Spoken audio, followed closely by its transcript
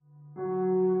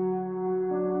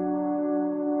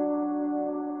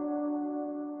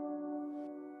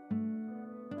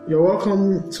You're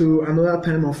welcome to another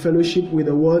time of fellowship with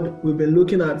the Word. We've been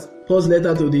looking at Paul's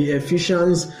letter to the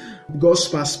Ephesians, God's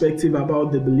perspective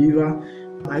about the believer.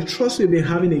 I trust we've been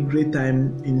having a great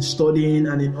time in studying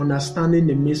and in understanding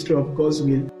the mystery of God's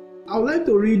will. I would like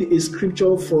to read a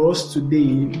scripture for us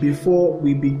today before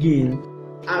we begin.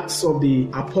 Acts of the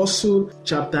Apostle,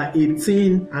 chapter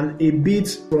 18, and a bit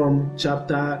from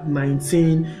chapter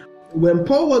 19. When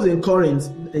Paul was in Corinth,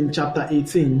 in chapter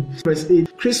 18, verse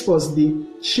 8, Crispus, the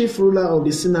chief ruler of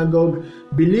the synagogue,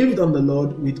 believed on the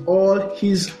Lord with all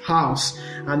his house,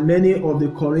 and many of the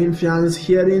Corinthians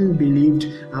hearing believed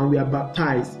and were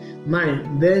baptized.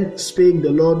 9. Then spake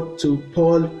the Lord to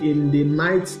Paul in the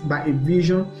night by a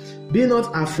vision, Be not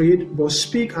afraid, but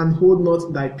speak and hold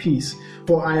not thy peace,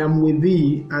 for I am with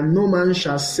thee, and no man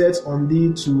shall set on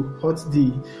thee to hurt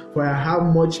thee, for I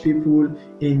have much people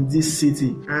in this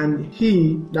city. And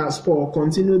he, that's Paul,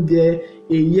 continued there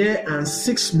 1 year and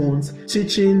 6 months,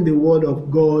 teaching the word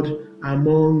of God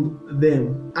among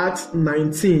them. Acts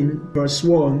 19, verse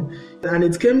 1. And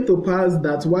it came to pass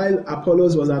that while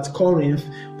Apollos was at Corinth,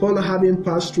 Paul, having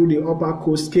passed through the upper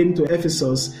coast, came to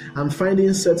Ephesus, and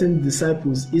finding certain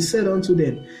disciples, he said unto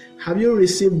them, Have you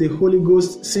received the Holy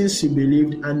Ghost since you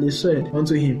believed? And they said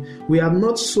unto him, We have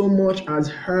not so much as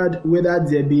heard whether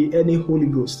there be any Holy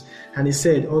Ghost. And he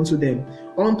said unto them,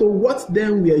 Unto what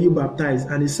then were you baptized?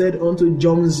 And he said, Unto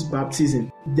John's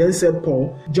baptism. Then said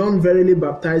Paul, John verily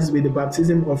baptized with the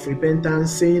baptism of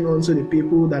repentance, saying unto the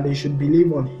people that they should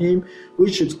believe on him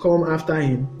which should come after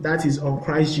him, that is, on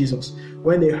Christ Jesus.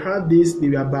 When they heard this, they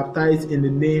were baptized in the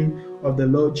name of the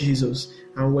Lord Jesus.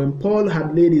 And when Paul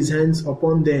had laid his hands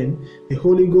upon them, the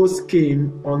Holy Ghost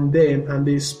came on them, and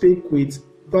they spake with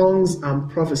tongues and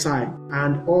prophesied.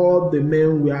 And all the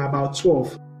men were about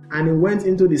 12. And he went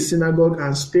into the synagogue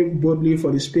and spake boldly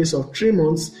for the space of 3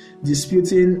 months,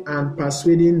 disputing and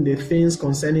persuading the things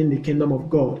concerning the kingdom of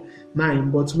God.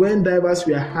 9. But when divers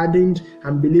were hardened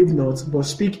and believed not, but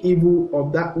speak evil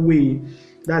of that way,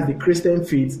 that's the Christian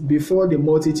faith, before the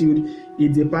multitude, he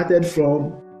departed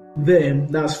from them,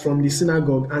 that's from the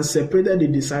synagogue, and separated the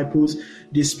disciples,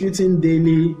 disputing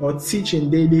daily or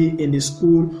teaching daily in the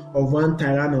school of one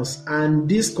Tyrannus. And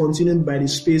this continued by the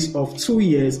space of 2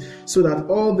 years, so that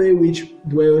all they which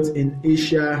dwelt in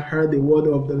Asia heard the word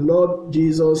of the Lord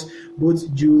Jesus,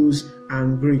 both Jews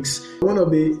and Greeks. One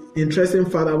of the interesting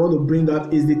facts I want to bring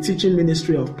up is the teaching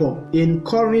ministry of Paul. In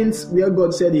Corinth, where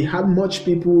God said he had much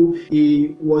people,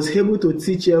 he was able to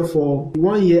teach here for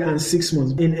 1 year and 6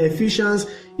 months. In Ephesians,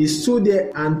 he stood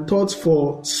there and taught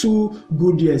for 2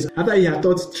 good years after he had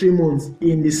taught 3 months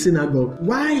in the synagogue.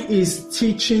 Why is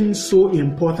teaching so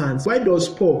important? Why does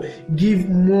Paul give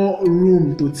more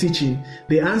room to teaching?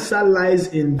 The answer lies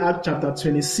in Acts chapter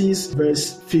 26,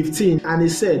 verse 15. And he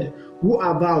said, Who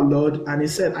art thou, Lord? And he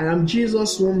said, I am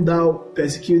Jesus whom thou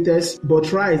persecutest,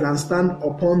 but rise and stand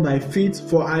upon thy feet,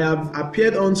 for I have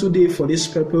appeared unto thee for this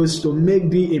purpose, to make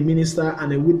thee a minister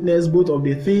and a witness both of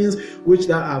the things which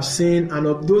thou hast seen, and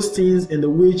of those things in the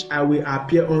which I will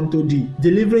appear unto thee,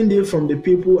 delivering thee from the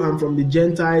people and from the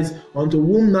Gentiles, unto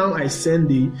whom now I send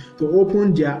thee, to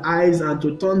open their eyes and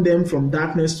to turn them from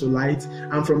darkness to light,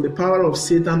 and from the power of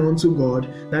Satan unto God,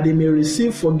 that they may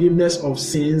receive forgiveness of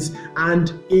sins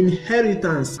and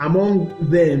inheritance among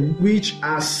them which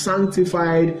are sanctified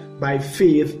by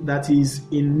faith that is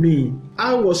in me.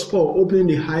 How was Paul opening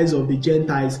the eyes of the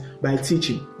Gentiles? By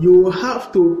teaching. You will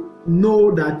have to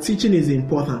know that teaching is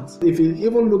important. If you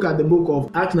even look at the book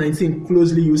of Acts 19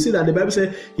 closely, you see that the Bible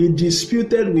said he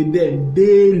disputed with them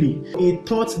daily. He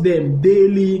taught them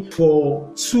daily for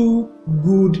 2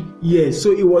 good years.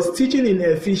 So he was teaching in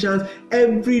Ephesians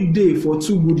every day for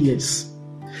 2 good years.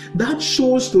 That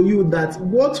shows to you that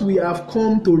what we have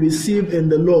come to receive in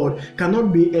the Lord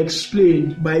cannot be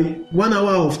explained by 1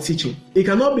 hour of teaching. It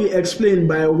cannot be explained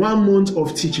by 1 month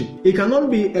of teaching. It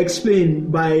cannot be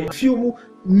explained by a few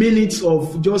minutes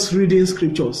of just reading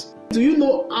scriptures. Do you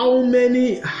know how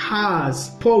many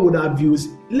hours Paul would have used?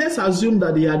 Let's assume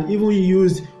that he had even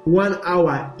used 1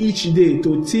 hour each day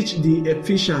to teach the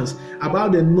Ephesians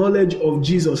about the knowledge of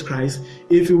Jesus Christ.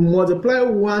 If you multiply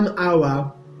 1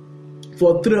 hour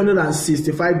for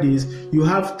 365 days, you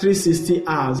have 360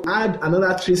 hours. Add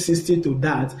another 360 to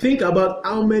that. Think about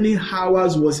how many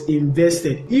hours was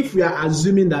invested. If we are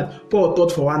assuming that Paul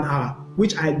taught for 1 hour,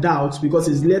 which I doubt because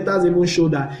his letters even show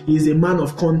that he is a man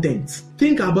of content.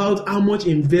 Think about how much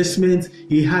investment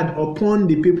he had upon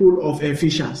the people of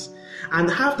Ephesians. And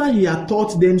after he had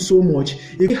taught them so much,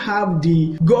 he had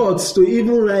the guts to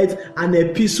even write an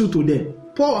epistle to them.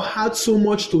 Paul had so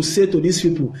much to say to these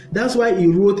people. That's why he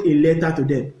wrote a letter to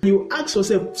them. You ask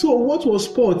yourself, so what was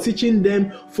Paul teaching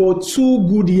them for 2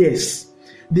 good years?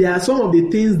 There are some of the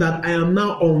things that I am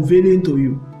now unveiling to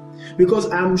you. Because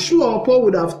I'm sure Paul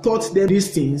would have taught them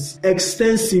these things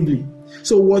extensively.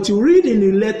 So what you read in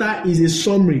the letter is a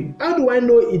summary. How do I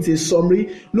know it's a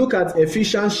summary? Look at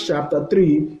Ephesians chapter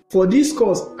 3. For this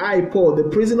cause, I, Paul, the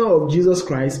prisoner of Jesus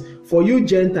Christ, for you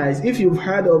Gentiles, if you've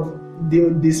heard of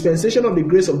the dispensation of the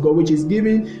grace of God, which is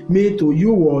given me to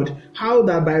you word, how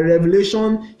that by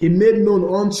revelation he made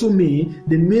known unto me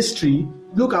the mystery.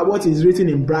 Look at what is written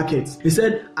in brackets. He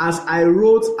said, as I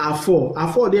wrote afore.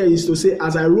 Afore there is to say,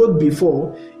 as I wrote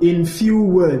before, in few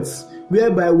words,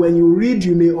 whereby when you read,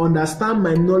 you may understand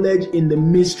my knowledge in the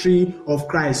mystery of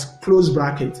Christ. Close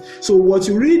bracket. So what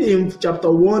you read in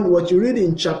chapter 1, what you read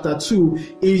in chapter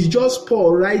 2 is just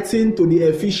Paul writing to the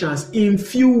Ephesians in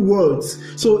few words.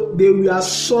 So they were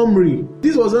summary.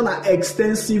 This was not an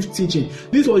extensive teaching.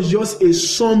 This was just a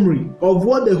summary of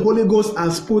what the Holy Ghost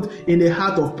has put in the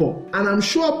heart of Paul. And I'm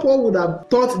sure Paul would have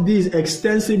taught this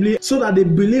extensively so that the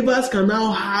believers can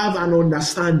now have an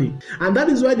understanding. And that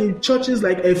is why the churches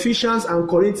like Ephesians and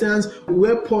Corinthians,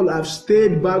 where Paul have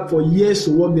stayed back for years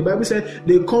to work, the Bible said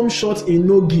they come short in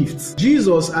no gifts.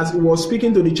 Jesus, as he was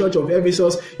speaking to the church of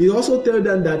Ephesus, he also told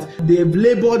them that they've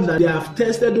labored, that they have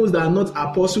tested those that are not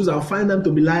apostles and find them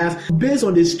to be liars based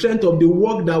on the strength of the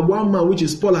work that one man, which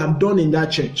is Paul, have done in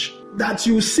that church. That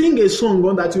you sing a song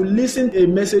or that you listen to a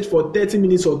message for 30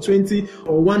 minutes or 20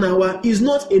 or 1 hour is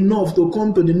not enough to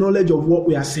come to the knowledge of what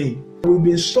we are saying. We've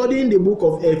been studying the book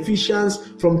of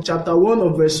Ephesians from chapter 1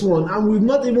 of verse 1, and we've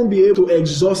not even been able to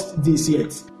exhaust this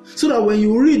yet. So that when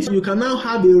you read, you can now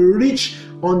have a rich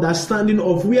understanding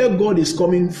of where God is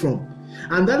coming from.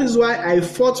 And that is why I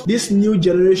fought this new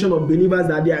generation of believers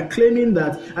that they are claiming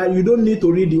that you don't need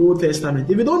to read the Old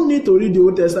Testament. If you don't need to read the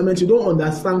Old Testament, you don't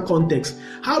understand context.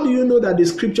 How do you know that the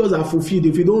scriptures are fulfilled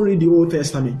if you don't read the Old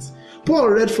Testament? Paul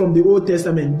read from the Old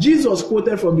Testament. Jesus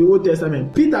quoted from the Old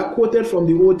Testament. Peter quoted from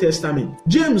the Old Testament.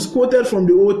 James quoted from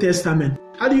the Old Testament.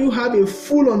 How do you have a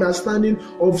full understanding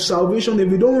of salvation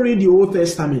if you don't read the Old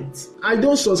Testament? I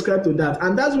don't subscribe to that.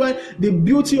 And that's why the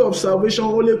beauty of salvation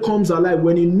only comes alive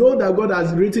when you know that God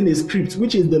has written a script,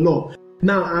 which is the law.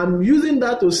 Now, I'm using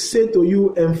that to say to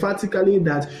you emphatically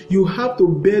that you have to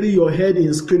bury your head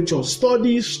in scripture.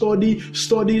 Study, study,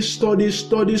 study, study,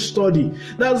 study, study.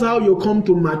 That's how you come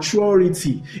to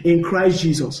maturity in Christ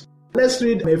Jesus. Let's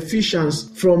read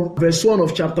Ephesians from verse 1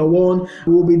 of chapter 1.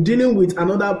 We'll be dealing with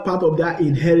another part of that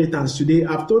inheritance today.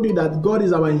 I've told you that God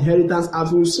is our inheritance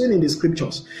as we've seen in the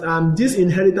scriptures. And this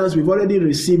inheritance, we've already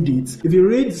received it. If you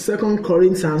read 2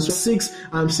 Corinthians 6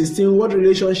 and 16, what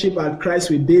relationship had Christ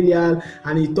with Belial?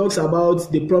 And he talks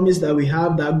about the promise that we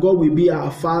have that God will be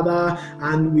our Father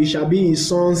and we shall be his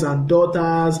sons and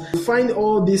daughters. Find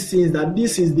all these things, that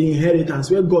this is the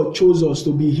inheritance where God chose us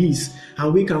to be his,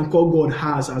 and we can call God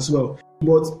ours as well.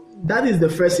 But that is the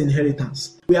first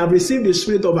inheritance. We have received the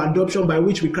spirit of adoption by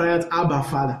which we cry out, Abba,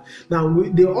 Father. Now,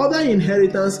 the other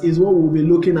inheritance is what we'll be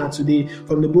looking at today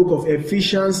from the book of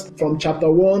Ephesians, from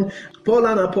chapter 1. Paul,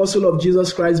 an apostle of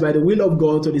Jesus Christ, by the will of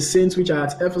God, to the saints which are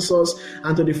at Ephesus,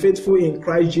 and to the faithful in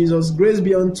Christ Jesus, grace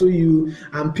be unto you,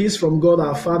 and peace from God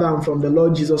our Father and from the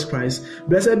Lord Jesus Christ.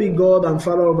 Blessed be God and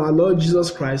Father of our Lord Jesus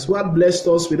Christ, who hath blessed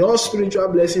us with all spiritual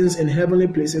blessings in heavenly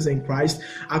places in Christ,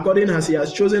 according as he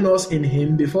has chosen us in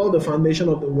him before the foundation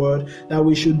of the world, that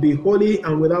we should be holy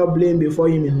and without blame before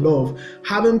him in love,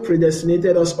 having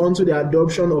predestinated us unto the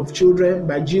adoption of children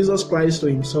by Jesus Christ to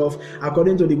himself,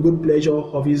 according to the good pleasure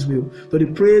of his will, to the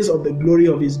praise of the glory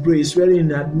of his grace, wherein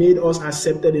he had made us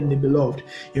accepted in the beloved,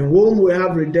 in whom we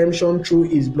have redemption through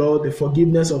his blood, the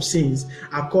forgiveness of sins,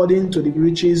 according to the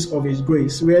riches of his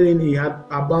grace, wherein he had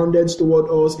abounded toward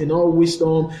us in all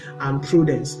wisdom and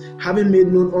prudence, having made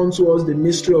known unto us the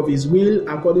mystery of his will,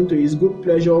 according to his good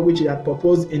pleasure which he had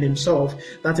purposed in himself,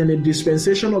 that in the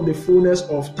dispensation of the fullness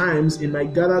of times he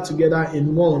might gather together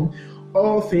in one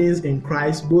all things in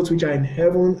Christ, both which are in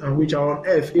heaven and which are on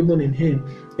earth, even in him,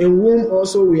 in whom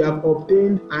also we have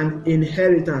obtained an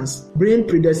inheritance, being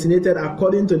predestinated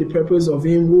according to the purpose of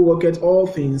him who worketh all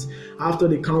things after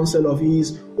the counsel of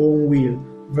his own will.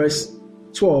 Verse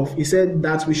 12, he said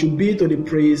that we should be to the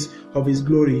praise of his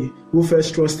glory, who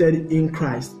first trusted in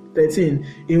Christ. 13,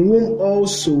 in whom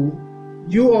also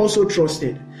you also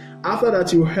trusted, after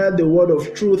that you heard the word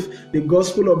of truth, the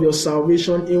gospel of your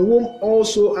salvation, in whom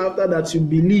also after that you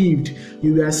believed,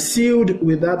 you were sealed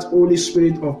with that Holy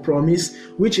Spirit of promise,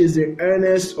 which is the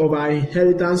earnest of our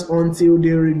inheritance until the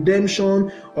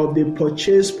redemption of the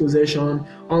purchased possession,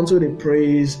 unto the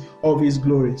praise of his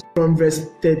glory. From verse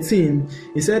 13,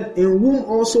 he said, in whom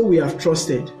also we have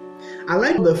trusted, I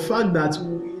like the fact that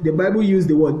the Bible used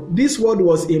the word. This word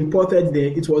was imported there.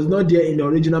 It was not there in the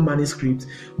original manuscript.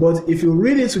 But if you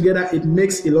read it together, it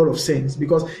makes a lot of sense.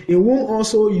 Because in whom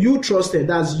also you trusted,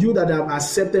 that's you that have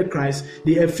accepted Christ,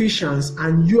 the Ephesians,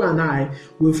 and you and I,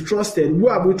 we've trusted. Who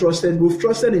have we trusted? We've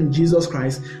trusted in Jesus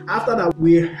Christ. After that,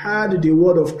 we heard the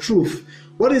word of truth.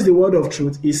 What is the word of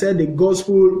truth? He said the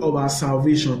gospel of our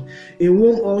salvation, in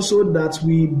whom also that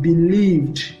we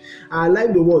believed. I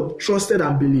like the word trusted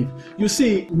and believed. You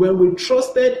see, when we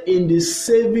trusted in the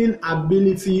saving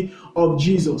ability of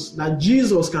Jesus, that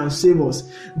Jesus can save us,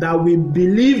 that we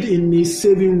believed in his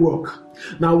saving work.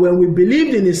 Now, when we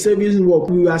believed in his saving work,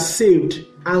 we were saved.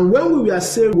 And when we were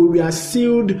saved, we were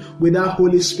sealed with that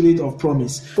Holy Spirit of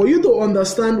promise. For you to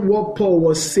understand what Paul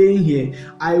was saying here,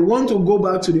 I want to go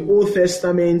back to the Old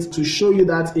Testament to show you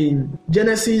that in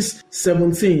Genesis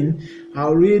 17,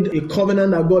 I'll read a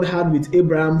covenant that God had with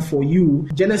Abraham for you.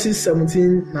 Genesis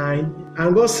 17:9.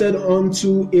 And God said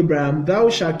unto Abraham, thou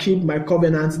shalt keep my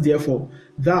covenant, therefore,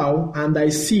 thou and thy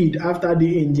seed after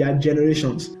thee in their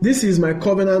generations. This is my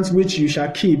covenant which you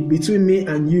shall keep between me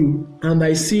and you, and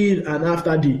thy seed and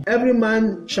after thee. Every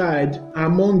man child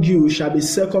among you shall be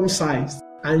circumcised,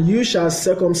 and you shall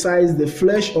circumcise the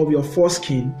flesh of your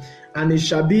foreskin, and it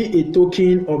shall be a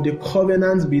token of the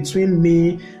covenant between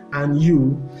me and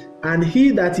you. And he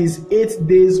that is 8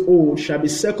 days old shall be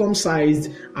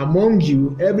circumcised among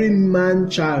you, every man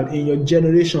child in your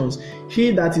generations.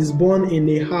 He that is born in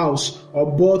a house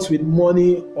or bought with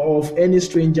money of any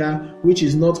stranger, which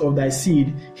is not of thy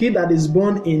seed. He that is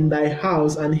born in thy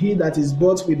house and he that is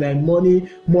bought with thy money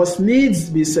must needs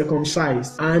be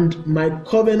circumcised. And my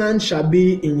covenant shall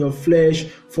be in your flesh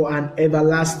for an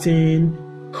everlasting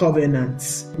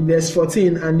covenant. Verse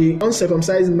 14, and the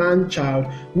uncircumcised man child,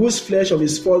 whose flesh of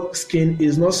his foreskin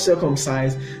is not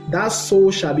circumcised, that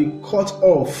soul shall be cut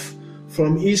off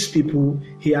from his people.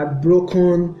 He had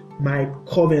broken my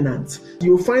covenant.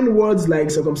 You'll find words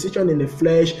like circumcision in the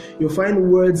flesh. You'll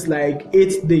find words like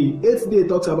 8th day. 8th day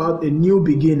talks about a new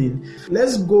beginning.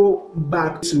 Let's go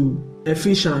back to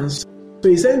Ephesians. So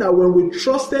he's saying that when we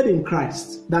trusted in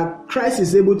Christ, that Christ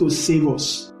is able to save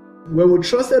us. When we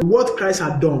trusted what Christ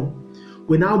had done,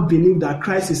 we now believe that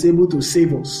Christ is able to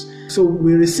save us. So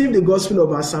we received the gospel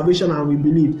of our salvation and we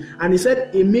believe. And he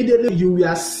said, immediately you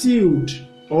were sealed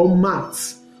or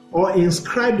marked or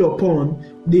inscribed upon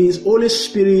the Holy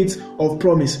Spirit of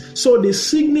promise. So the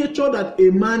signature that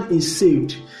a man is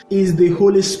saved is the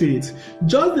Holy Spirit.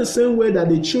 Just the same way that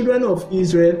the children of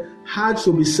Israel had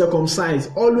to be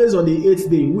circumcised always on the 8th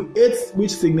day, 8th,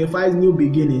 which signifies new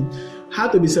beginning, had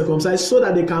to be circumcised so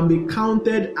that they can be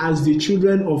counted as the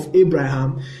children of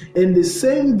Abraham. In the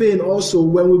same vein also,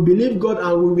 when we believe God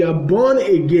and we are born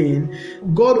again,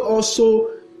 God also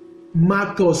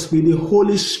marked us with the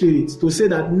Holy Spirit to say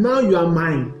that now you are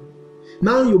mine.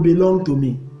 Now you belong to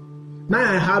me. Now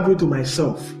I have you to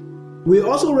myself. We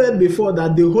also read before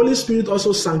that the Holy Spirit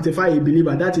also sanctifies a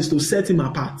believer, that is to set him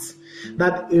apart.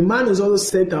 That a man is also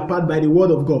set apart by the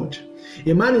word of God.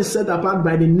 A man is set apart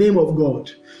by the name of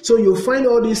God. So you find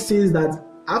all these things that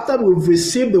after we've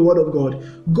received the word of God,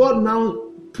 God now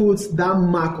puts that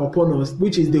mark upon us,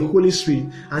 which is the Holy Spirit,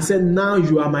 and said, now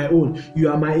you are my own. You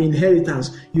are my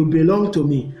inheritance. You belong to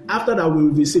me. After that we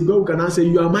receive, God can now say,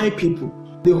 you are my people.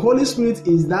 The Holy Spirit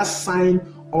is that sign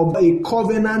of a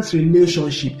covenant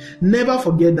relationship. Never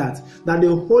forget that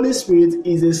the Holy Spirit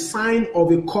is a sign of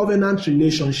a covenant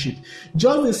relationship.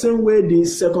 Just the same way the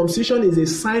circumcision is a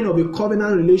sign of a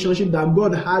covenant relationship that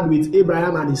God had with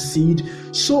Abraham and his seed,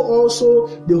 so also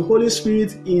the Holy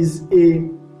Spirit is a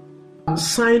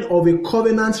sign of a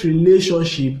covenant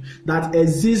relationship that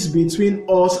exists between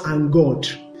us and God,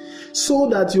 so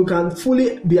that you can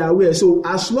fully be aware. So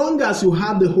as long as you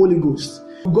have the Holy Ghost,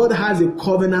 God has a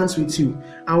covenant with you.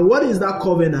 And what is that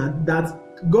covenant?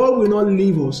 That God will not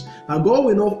leave us, that God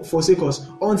will not forsake us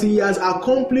until He has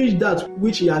accomplished that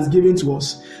which He has given to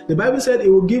us. The Bible said He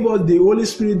will give us the Holy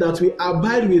Spirit that will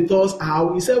abide with us.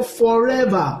 How? He said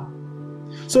forever.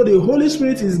 So the Holy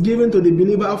Spirit is given to the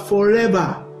believer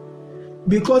forever,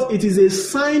 because it is a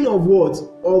sign of what?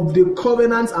 Of the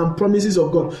covenants and promises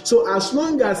of God. So as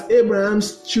long as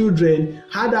Abraham's children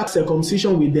had that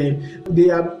circumcision with them, they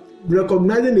are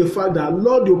recognizing the fact that,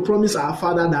 Lord, you promise our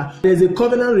Father that there's a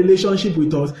covenant relationship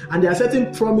with us, and there are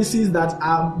certain promises that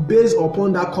are based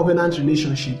upon that covenant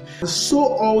relationship. So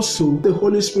also the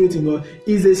Holy Spirit in us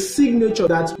is a signature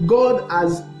that God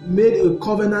has made a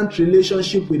covenant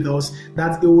relationship with us,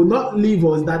 that He will not leave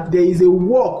us, that there is a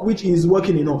work which is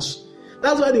working in us.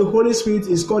 That's why the Holy Spirit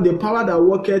is called the power that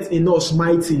worketh in us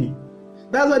mightily.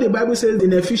 That's why the Bible says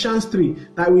in Ephesians 3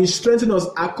 that we strengthen us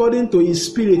according to His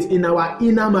Spirit in our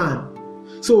inner man.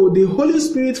 So the Holy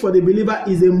Spirit for the believer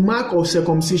is a mark of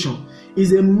circumcision.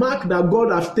 Is a mark that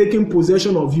God has taken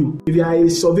possession of you. If you are a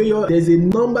surveyor, there's a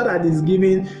number that is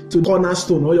given to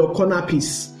cornerstone or your corner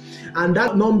piece. And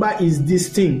that number is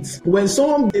distinct. When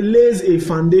someone lays a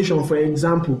foundation, for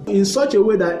example, in such a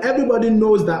way that everybody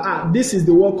knows that this is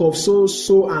the work of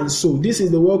so and so, this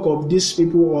is the work of these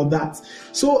people or that.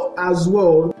 So as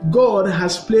well, God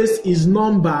has placed his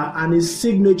number and his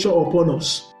signature upon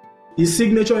us. His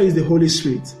signature is the Holy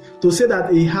Spirit, to say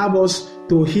that he have us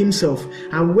to himself.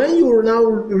 And when you now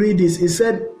read this, he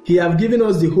said he have given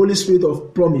us the Holy Spirit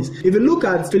of promise. If you look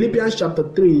at Philippians chapter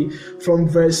 3 from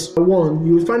verse 1,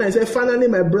 you will find it says, finally,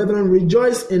 my brethren,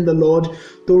 rejoice in the Lord.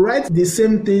 To write the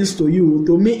same things to you,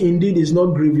 to me indeed is not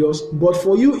grievous, but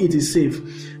for you it is safe.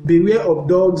 Beware of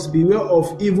dogs, beware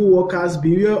of evil workers,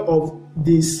 beware of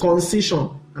this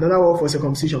concision. Another word for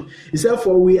circumcision. He said,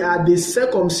 for we are the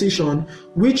circumcision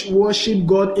which worship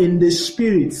God in the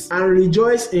spirit and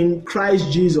rejoice in Christ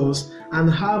Jesus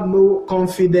and have no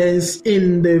confidence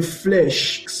in the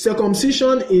flesh.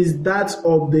 Circumcision is that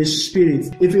of the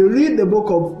spirit. If you read the book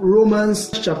of Romans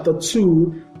chapter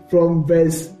 2 from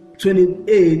verse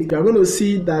 28, you are going to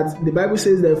see that the Bible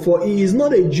says that for he is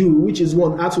not a Jew, which is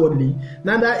one outwardly,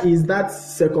 neither is that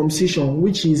circumcision,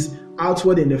 which is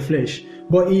outward in the flesh.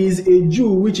 But he is a Jew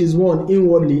which is one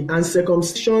inwardly, and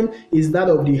circumcision is that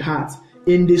of the heart,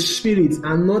 in the spirit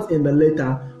and not in the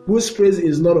letter, whose praise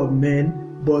is not of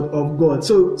men, but of God.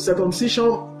 So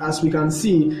circumcision, as we can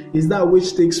see, is that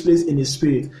which takes place in the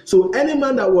spirit. So any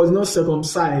man that was not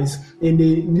circumcised in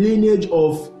the lineage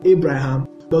of Abraham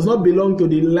does not belong to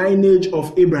the lineage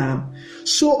of Abraham.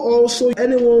 So also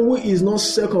anyone who is not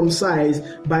circumcised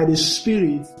by the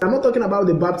Spirit, I'm not talking about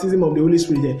the baptism of the Holy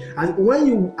Spirit there. And when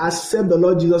you accept the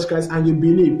Lord Jesus Christ and you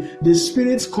believe, the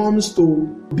Spirit comes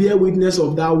to bear witness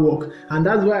of that work. And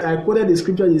that's why I quoted the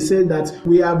scripture. It said that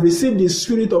we have received the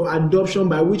spirit of adoption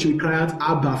by which we cry out,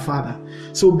 Abba, Father.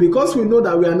 So because we know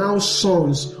that we are now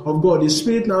sons of God, the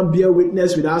Spirit now bear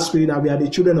witness with our spirit that we are the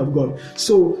children of God.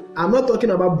 So I'm not talking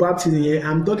about baptism here.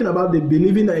 I'm talking about the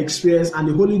believing experience and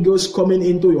the Holy Ghost coming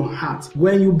into your heart.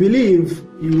 When you believe,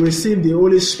 you receive the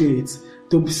Holy Spirit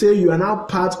to say you are now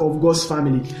part of God's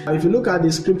family. If you look at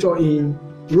the scripture in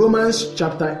Romans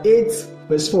chapter 8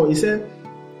 verse 4, it said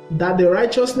that the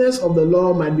righteousness of the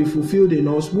law might be fulfilled in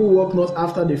us who walk not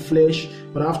after the flesh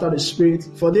but after the Spirit.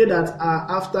 For they that are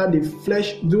after the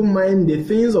flesh do mind the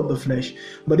things of the flesh,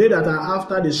 but they that are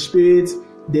after the Spirit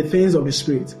the things of the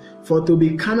Spirit. For to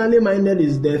be carnally minded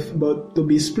is death, but to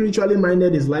be spiritually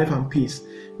minded is life and peace.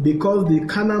 Because the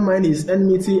carnal mind is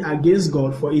enmity against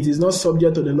God, for it is not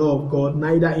subject to the law of God,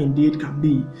 neither indeed can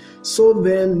be. So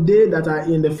then they that are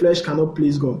in the flesh cannot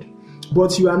please God.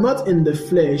 But you are not in the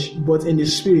flesh, but in the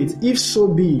Spirit, if so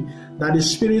be that the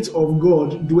Spirit of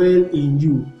God dwell in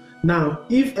you. Now,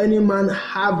 if any man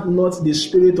have not the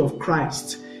Spirit of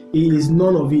Christ, he is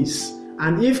none of his.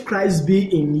 And if Christ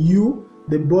be in you,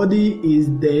 the body is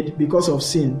dead because of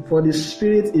sin, for the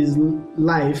Spirit is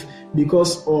life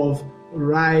because of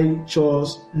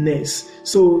righteousness.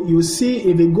 So you see,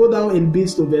 if we go down in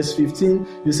bits to verse 15,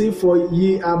 you see, for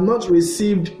ye have not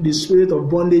received the spirit of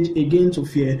bondage again to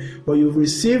fear, but you've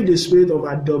received the spirit of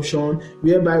adoption,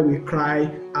 whereby we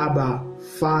cry, Abba,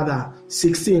 Father.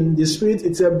 16, the Spirit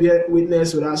itself bear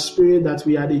witness with our spirit that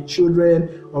we are the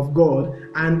children of God.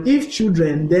 And if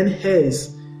children, then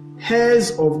heirs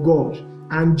of God,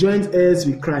 and joint heirs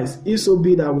with Christ, if so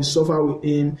be that we suffer with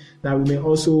him, that we may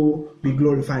also be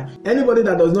glorified. Anybody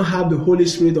that does not have the Holy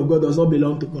Spirit of God does not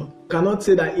belong to God. Cannot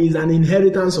say that he is an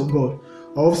inheritance of God,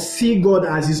 or see God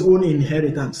as his own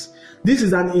inheritance. This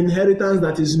is an inheritance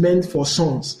that is meant for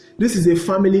sons. This is a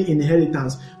family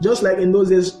inheritance. Just like in those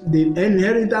days, the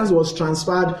inheritance was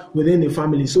transferred within the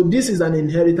family. So this is an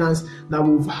inheritance that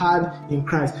we've had in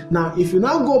Christ. Now, if you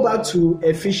now go back to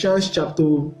Ephesians chapter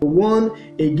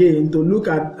 1 again to look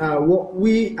at what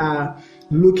we are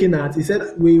looking at, he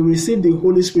said we receive the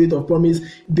Holy Spirit of promise.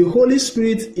 The Holy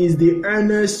Spirit is the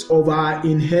earnest of our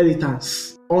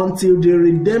inheritance until the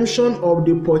redemption of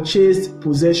the purchased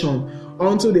possession,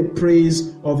 unto the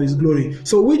praise of his glory.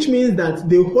 So which means that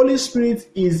the Holy Spirit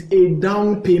is a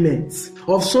down payment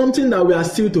of something that we are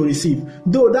still to receive.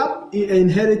 Though that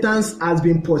inheritance has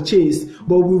been purchased,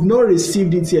 but we've not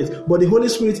received it yet. But the Holy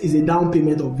Spirit is a down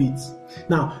payment of it.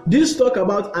 Now, this talk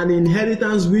about an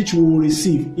inheritance which we will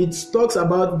receive. It talks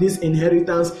about this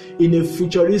inheritance in a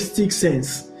futuristic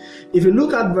sense. If you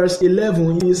look at verse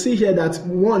 11, you see here that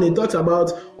one, it talks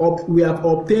about we have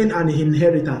obtained an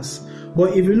inheritance.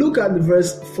 But if you look at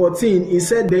verse 14, it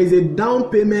said there is a down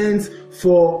payment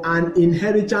for an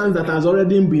inheritance that has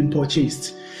already been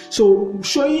purchased. So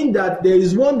showing that there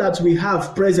is one that we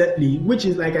have presently, which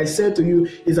is, like I said to you,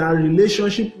 is our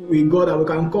relationship with God, that we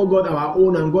can call God our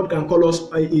own and God can call us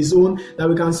his own, that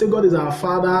we can say God is our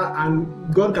Father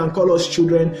and God can call us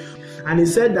children. And he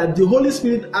said that the Holy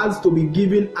Spirit has to be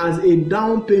given as a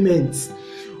down payment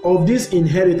of this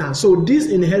inheritance. So this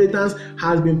inheritance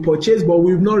has been purchased, but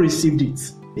we've not received it.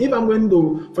 If I'm going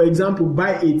to, for example,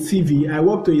 buy a TV, I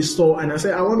walk to a store and I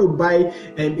say I want to buy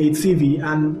a TV,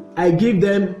 and I give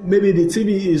them, maybe the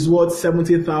TV is worth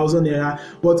 70,000 naira,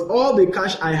 but all the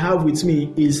cash I have with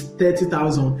me is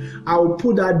 30,000. I will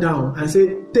put that down and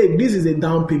say, take, this is a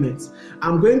down payment.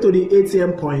 I'm going to the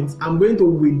ATM point, I'm going to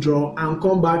withdraw and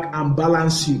come back and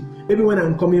balance you. Maybe when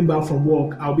I'm coming back from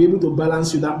work, I'll be able to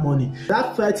balance you that money.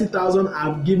 That 30,000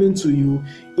 I've given to you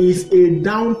is a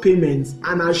down payment,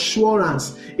 an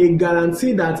assurance, a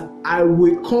guarantee that I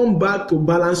will come back to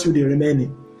balance you the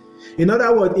remaining. In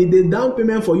other words, it's a down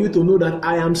payment for you to know that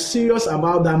I am serious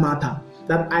about that matter,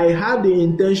 that I have the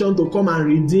intention to come and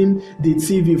redeem the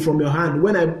TV from your hand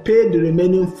when I pay the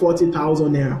remaining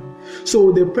 40,000 naira.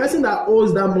 So the person that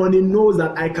owes that money knows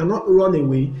that I cannot run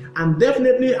away, and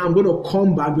definitely I'm going to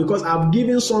come back because I've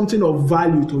given something of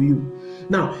value to you.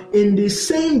 Now, in the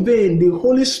same vein, the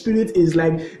Holy Spirit is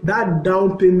like that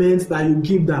down payment that you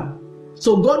give them.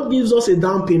 So God gives us a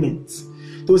down payment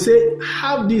to say,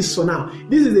 have this for now.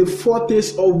 This is a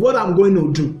foretaste of what I'm going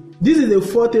to do. This is a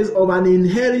foretaste of an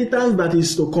inheritance that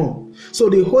is to come.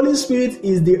 So the Holy Spirit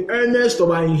is the earnest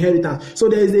of our inheritance. So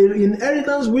there is an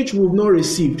inheritance which we've not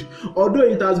received. Although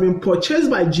it has been purchased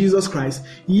by Jesus Christ,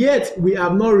 yet we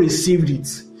have not received it.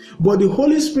 But the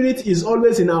Holy Spirit is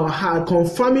always in our heart,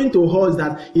 confirming to us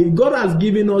that if God has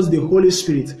given us the Holy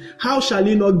Spirit, how shall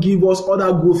He not give us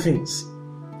other good things?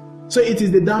 So it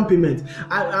is the down payment.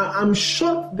 I'm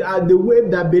shocked at the way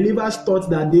that believers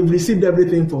thought that they've received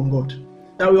everything from God,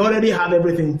 that we already have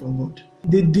everything from God.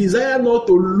 The desire not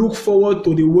to look forward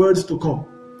to the words to come.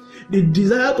 The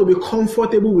desire to be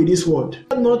comfortable with this word.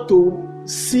 Not to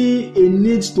see a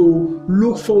need to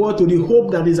look forward to the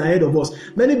hope that is ahead of us.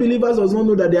 Many believers does not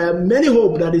know that there are many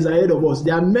hope that is ahead of us.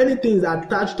 There are many things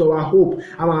attached to our hope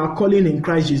and our calling in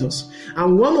Christ Jesus.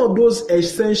 And one of those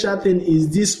essential things is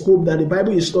this hope that the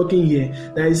Bible is talking here,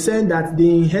 that is saying that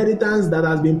the inheritance that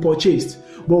has been purchased,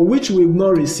 but which we've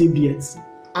not received yet.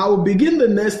 I will begin the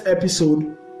next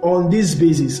episode on this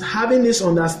basis, having this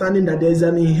understanding that there is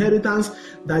an inheritance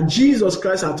that Jesus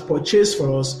Christ has purchased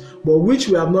for us, but which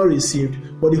we have not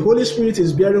received. But the Holy Spirit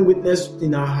is bearing witness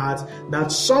in our hearts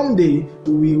that someday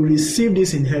we will receive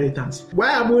this inheritance.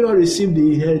 Why have we not received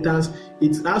the inheritance?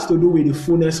 It has to do with the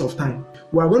fullness of time.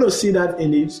 We are going to see that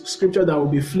in the scripture that we'll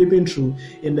be flipping through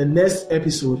in the next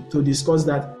episode to discuss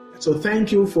that. So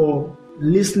thank you for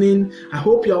listening. I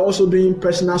hope you are also doing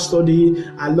personal study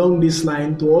along this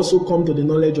line to also come to the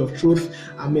knowledge of truth,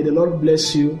 and may the Lord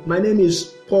bless you. My name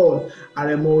is Paul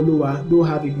Aremoluwa. Do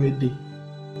have a great day.